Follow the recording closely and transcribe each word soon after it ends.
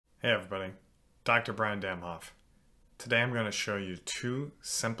Hey everybody, Dr. Brian Damhoff. Today I'm going to show you two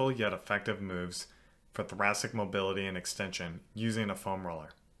simple yet effective moves for thoracic mobility and extension using a foam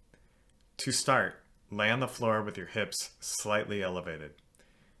roller. To start, lay on the floor with your hips slightly elevated.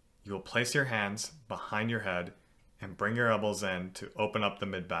 You will place your hands behind your head and bring your elbows in to open up the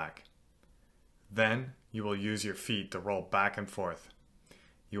mid-back. Then you will use your feet to roll back and forth.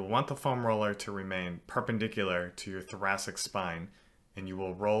 You will want the foam roller to remain perpendicular to your thoracic spine, and you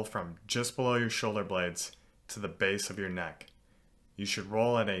will roll from just below your shoulder blades to the base of your neck. You should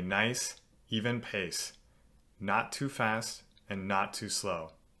roll at a nice, even pace, not too fast and not too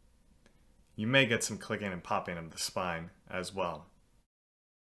slow. You may get some clicking and popping of the spine as well.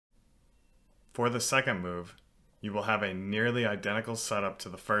 For the second move, you will have a nearly identical setup to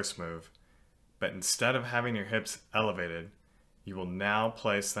the first move, but instead of having your hips elevated, you will now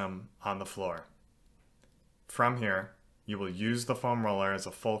place them on the floor. From here, you will use the foam roller as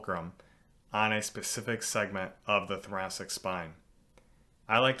a fulcrum on a specific segment of the thoracic spine.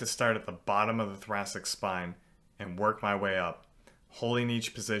 I like to start at the bottom of the thoracic spine and work my way up, holding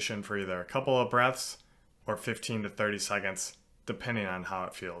each position for either a couple of breaths or 15 to 30 seconds, depending on how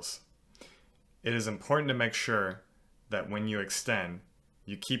it feels. It is important to make sure that when you extend,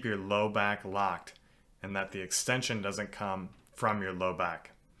 you keep your low back locked and that the extension doesn't come from your low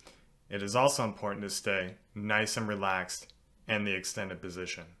back. It is also important to stay nice and relaxed in the extended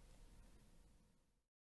position.